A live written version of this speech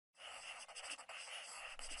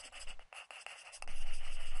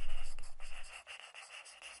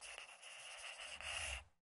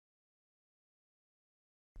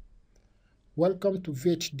Welcome to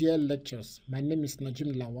VHDL lectures. My name is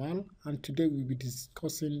Najim Lawal and today we'll be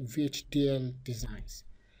discussing VHDL designs.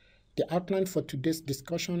 The outline for today's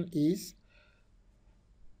discussion is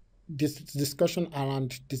this discussion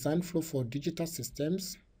around design flow for digital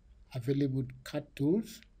systems, available CAD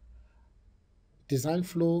tools, design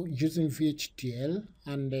flow using VHDL,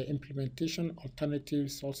 and the implementation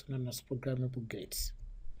alternatives also known as Programmable Gates.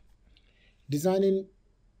 Design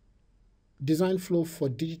flow for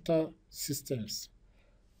digital systems.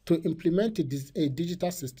 To implement a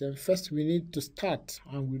digital system, first we need to start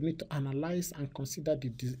and we need to analyze and consider the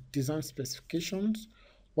design specifications,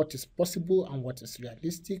 what is possible and what is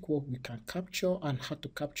realistic, what we can capture and how to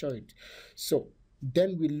capture it. So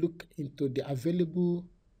then we look into the available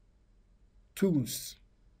tools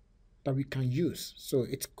that we can use. So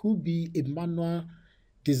it could be a manual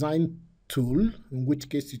design tool, in which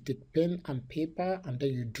case you take pen and paper and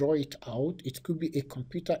then you draw it out. It could be a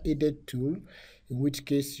computer aided tool, in which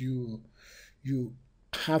case you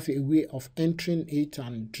have a way of entering it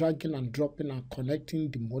and dragging and dropping and connecting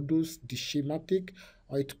the modules, the schematic,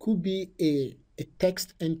 or it could be a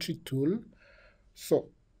text entry tool. So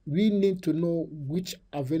we need to know which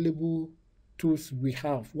available tools we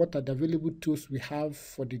have. What are the available tools we have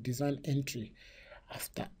for the design entry?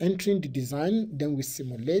 After entering the design, then we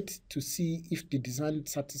simulate to see if the design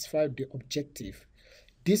satisfies the objective.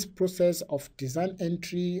 This process of design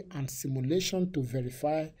entry and simulation to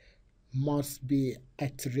verify must be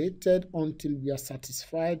iterated until we are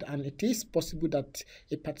satisfied, and it is possible that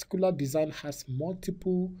a particular design has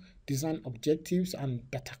multiple design objectives and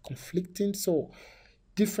that are conflicting. So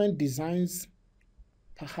different designs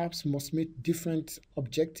perhaps must meet different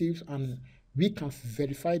objectives, and we can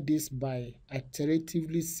verify this by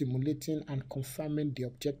iteratively simulating and confirming the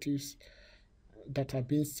objectives that are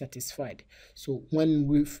being satisfied. So when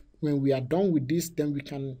we are done with this, then we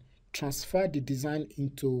can transfer the design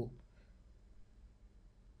into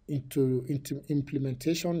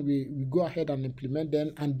implementation. We go ahead and implement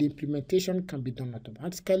them, and the implementation can be done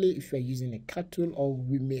automatically if you're using a CAD tool, or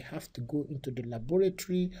we may have to go into the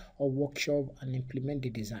laboratory or workshop and implement the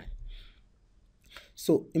design.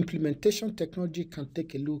 So implementation technology can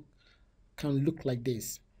look like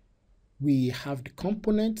this. We have the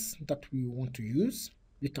components that we want to use.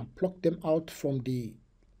 We can plug them out from the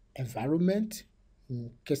environment,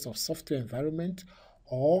 in case of software environment,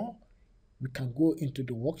 or we can go into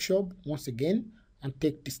the workshop once again and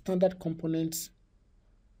take the standard components.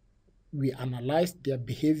 We analyze their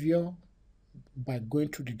behavior by going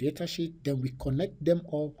through the datasheet, then we connect them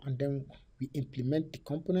up and then we implement the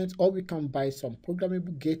components, or we can buy some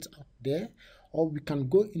programmable gates out there, or we can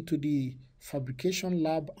go into the fabrication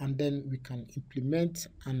lab and then we can implement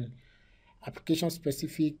an application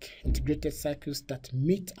specific integrated circuits that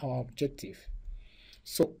meet our objective.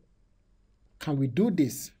 So can we do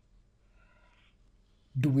this?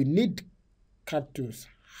 Do we need CAD tools?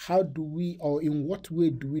 How do we, or in what way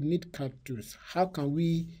do we need CAD tools? How can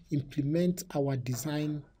we implement our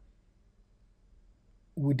design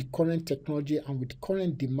with the current technology and with the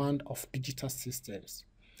current demand of digital systems?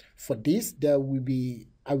 For this, I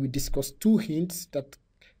will discuss two hints that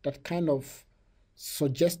kind of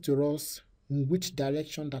suggest to us in which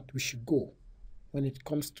direction that we should go when it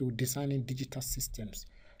comes to designing digital systems.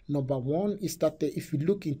 Number one is that if we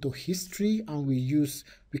look into history and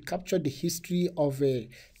we capture the history of a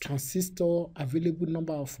transistor, available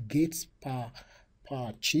number of gates per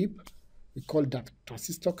chip, we call that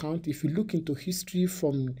transistor count. If we look into history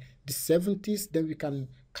from the 70s, then we can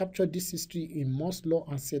capture this history in Moore's law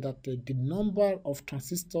and say that the number of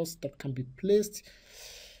transistors that can be placed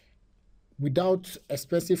without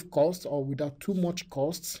expensive cost or without too much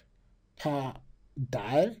cost per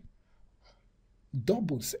die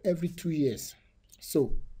doubles every 2 years.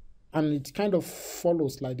 So, and it kind of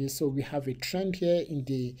follows like this. So we have a trend here in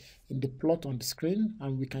the plot on the screen,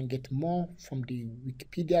 and we can get more from the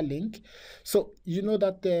Wikipedia link. So you know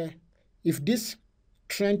that if this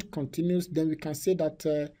trend continues, then we can say that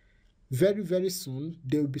very, very soon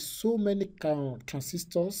there will be so many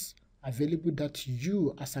transistors available that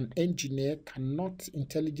you as an engineer cannot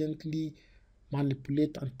intelligently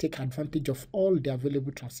manipulate and take advantage of all the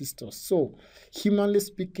available transistors. So humanly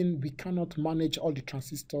speaking, we cannot manage all the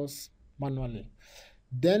transistors manually.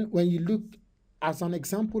 Then when you look as an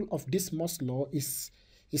example of this Moore's law is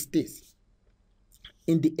this.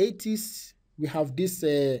 In the 80s, we have this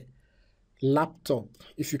laptop,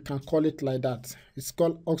 if you can call it like that. It's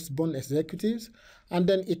called Oxbow Executives, and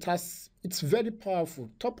then it's very powerful,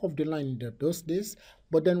 top of the line in those days.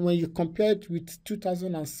 But then when you compare it with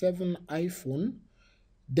 2007 iPhone,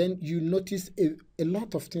 then you notice a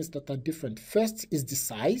lot of things that are different. First is the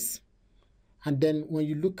size. And then when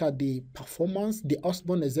you look at the performance, the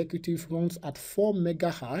Osborne Executive runs at 4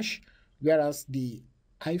 megahash, whereas the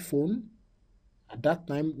iPhone at that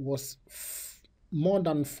time was more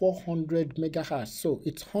than 400 megahash. So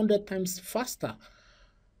it's 100 times faster.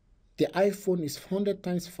 The iPhone is 100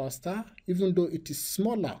 times faster, even though it is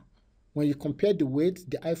smaller. When you compare the weight,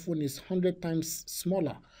 the iPhone is 100 times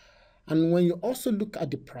smaller. And when you also look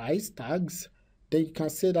at the price tags, then you can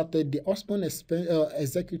say that the Osborne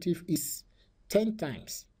Executive is 10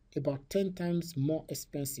 times, about 10 times more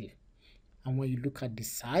expensive. And when you look at the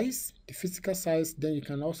size, the physical size, then you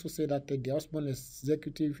can also say that the Osborne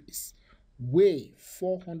Executive is way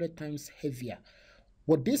 400 times heavier.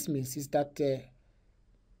 What this means is that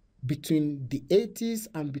between the 80s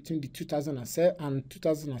and between the 2007 and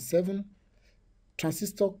 2007,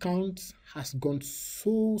 transistor count has gone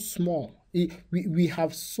so small. We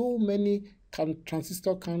have so many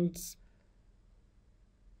transistor counts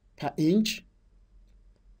per inch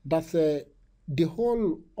that the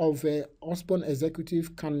whole of Osborne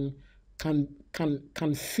Executive can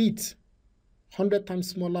fit 100 times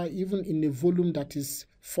smaller, even in a volume that is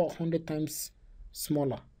 400 times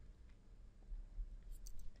smaller.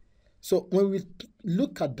 So when we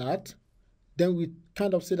look at that, then we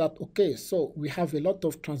kind of say that, okay, so we have a lot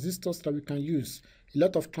of transistors that we can use, a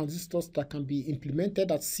lot of transistors that can be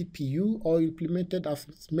implemented as CPU or implemented as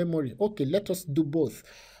memory. Okay, let us do both.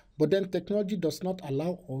 But then technology does not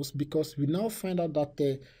allow us, because we now find out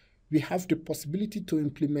that we have the possibility to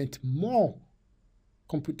implement more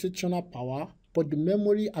computational power, but the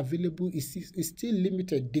memory available is still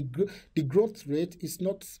limited. The growth rate is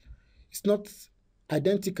not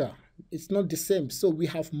identical. It's not the same. So we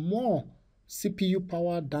have more CPU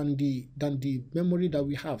power than the memory that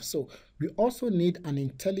we have. So we also need an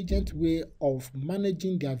intelligent way of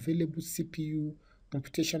managing the available CPU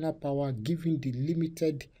computational power given the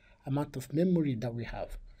limited amount of memory that we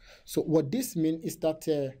have. So what this means is that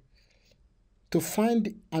to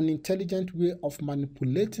find an intelligent way of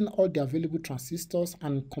manipulating all the available transistors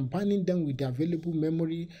and combining them with the available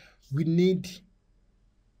memory, we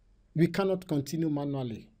cannot continue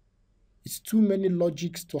manually. It's too many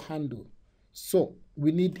logics to handle. So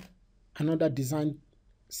we need another design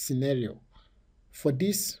scenario. For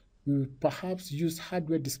this, we will perhaps use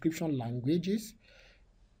hardware description languages.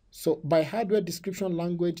 So by hardware description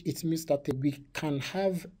language, it means that we can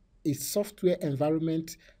have a software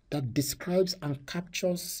environment that describes and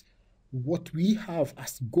captures what we have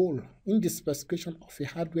as goal in the specification of a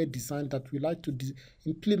hardware design that we like to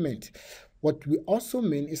implement. What we also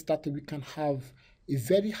mean is that we can have a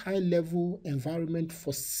very high level environment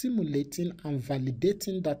for simulating and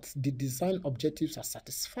validating that the design objectives are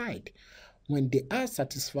satisfied. When they are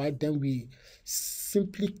satisfied, then we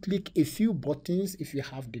simply click a few buttons. If you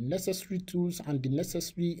have the necessary tools and the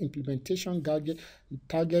necessary implementation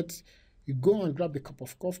targets, you go and grab a cup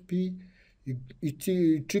of coffee, you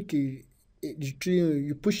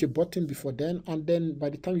push a button before then, and then by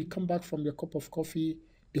the time you come back from your cup of coffee,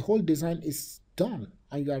 the whole design is done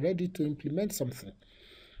and you are ready to implement something.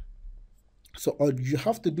 So all you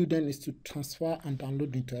have to do then is to transfer and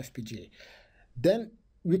download into FPGA. Then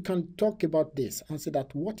we can talk about this and say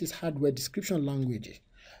that what is hardware description language?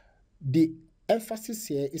 The emphasis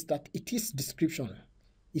here is that it is description.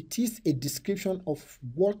 It is a description of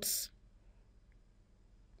what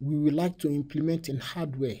we would like to implement in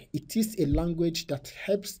hardware. It is a language that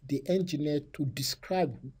helps the engineer to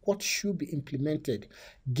describe what should be implemented,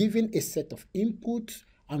 given a set of inputs,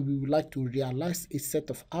 and we would like to realize a set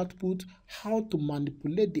of output, how to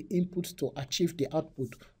manipulate the inputs to achieve the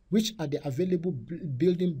output, which are the available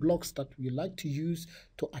building blocks that we like to use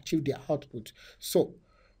to achieve the output. So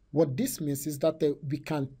what this means is that we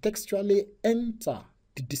can textually enter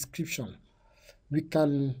the description. We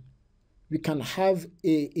can have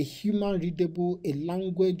a human readable, a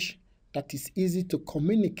language that is easy to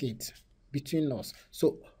communicate between us.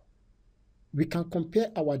 So we can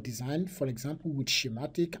compare our design, for example, with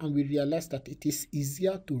schematic, and we realize that it is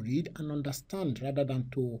easier to read and understand rather than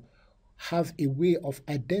to have a way of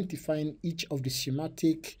identifying each of the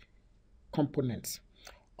schematic components.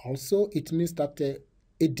 Also, it means that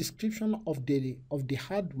a description of the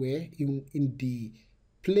hardware in the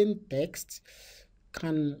plain text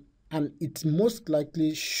can, and it most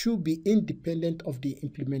likely should be independent of the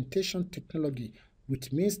implementation technology,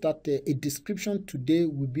 which means that a description today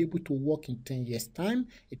will be able to work in 10 years' time.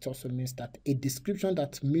 It also means that a description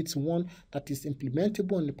that meets one that is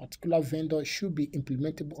implementable on a particular vendor should be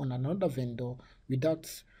implementable on another vendor without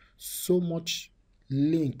so much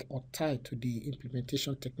link or tie to the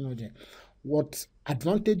implementation technology. What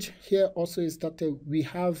advantage here also is that we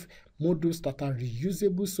have modules that are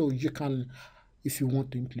reusable, so you can, if you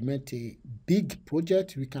want to implement a big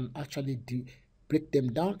project, we can actually break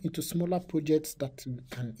them down into smaller projects that we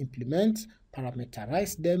can implement,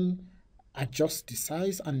 parameterize them, adjust the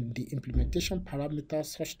size and the implementation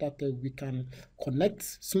parameters such that we can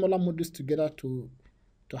connect smaller modules together to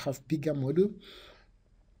have bigger module.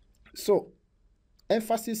 So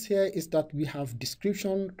emphasis here is that we have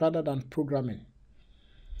description rather than programming.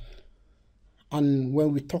 And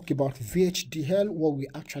when we talk about VHDL, what we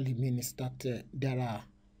actually mean is that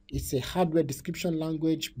it's a hardware description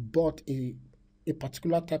language, but a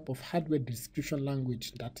particular type of hardware description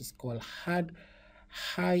language that is called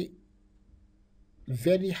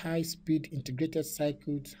very high speed integrated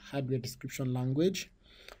circuit hardware description language.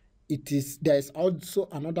 There is also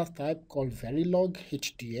another type called Verilog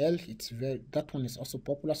HDL. That one is also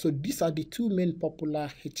popular. So these are the two main popular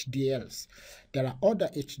HDLs. There are other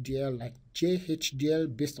HDL like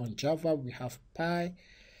JHDL based on Java. We have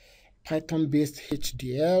Python based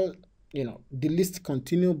HDL. The list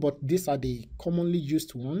continues, but these are the commonly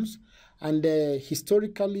used ones. And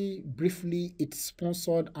historically, briefly, it's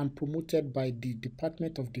sponsored and promoted by the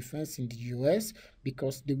Department of Defense in the US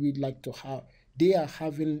because they are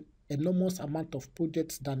having enormous amount of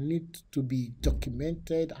projects that need to be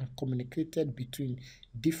documented and communicated between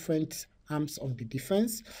different arms of the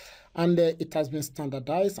defense. And it has been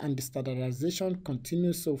standardized, and the standardization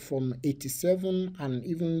continues. So from 87 and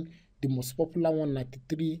even the most popular one,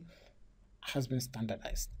 93, has been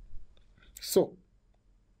standardized. So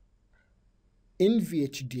in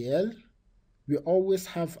VHDL, we always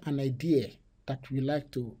have an idea that we like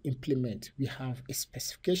to implement. We have a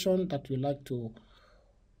specification that we like to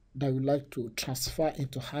transfer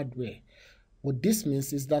into hardware. What this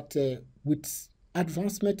means is that with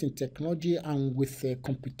advancement in technology and with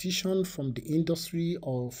competition from the industry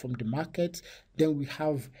or from the market, then we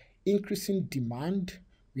have increasing demand,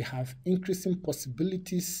 we have increasing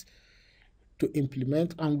possibilities to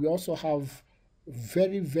implement, and we also have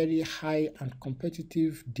very, very high and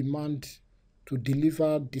competitive demand to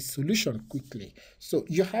deliver the solution quickly. So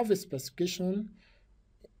you have a specification,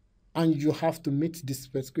 and you have to meet this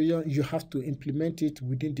specification. You have to implement it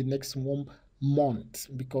within the next 1 month,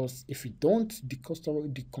 because if you don't,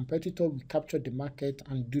 the competitor will capture the market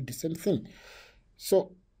and do the same thing.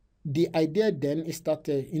 So the idea then is that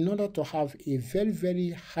in order to have a very,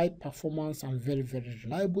 very high performance and very, very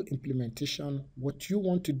reliable implementation, what you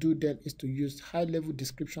want to do then is to use high-level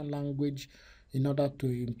description language in order to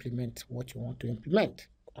implement what you want to implement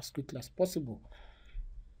as quickly as possible.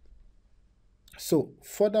 So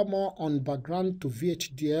furthermore, on background to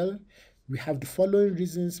VHDL, we have the following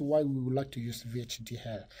reasons why we would like to use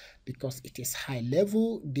VHDL. Because it is high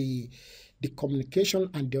level, the communication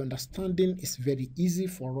and the understanding is very easy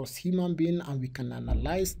for us human beings, and we can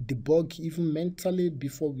analyze, debug even mentally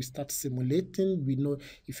before we start simulating. We know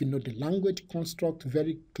if you know the language construct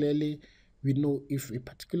very clearly, we know if a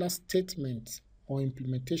particular statement or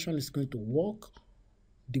implementation is going to work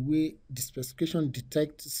the way the specification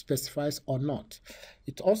specifies or not.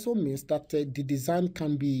 It also means that the design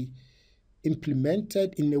can be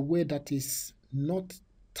implemented in a way that is not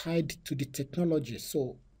tied to the technology.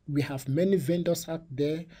 So we have many vendors out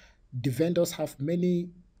there. The vendors have many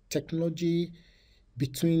technology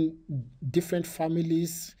between different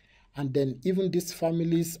families, and then even these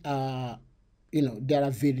families are, there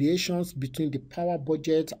are variations between the power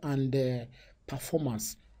budget and the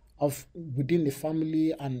performance of within the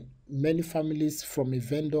family, and many families from a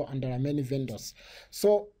vendor, and there are many vendors.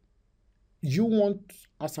 So you want,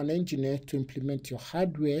 as an engineer, to implement your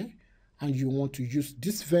hardware, and you want to use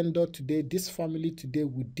this vendor today, this family today,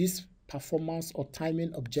 with this performance or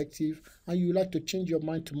timing objective, and you like to change your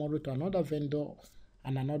mind tomorrow to another vendor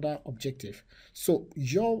and another objective. So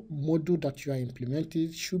your module that you are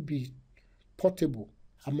implementing should be portable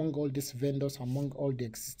among all these vendors, among all the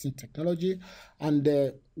existing technology.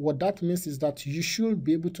 And what that means is that you should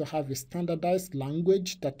be able to have a standardized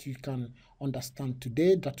language that you can understand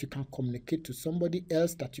today, that you can communicate to somebody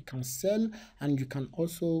else, that you can sell, and you can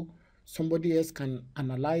also, somebody else can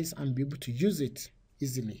analyze and be able to use it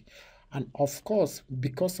easily. And of course,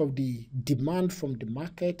 because of the demand from the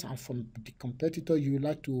market and from the competitor, you would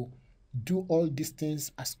like to do all these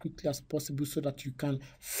things as quickly as possible, so that you can,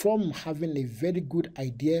 from having a very good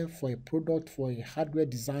idea for a product, for a hardware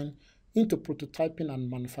design, into prototyping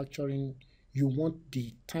and manufacturing, you want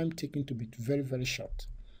the time taken to be very, very short.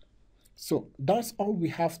 So that's all we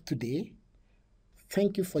have today.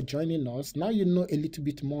 Thank you for joining us. Now you know a little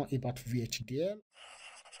bit more about VHDL.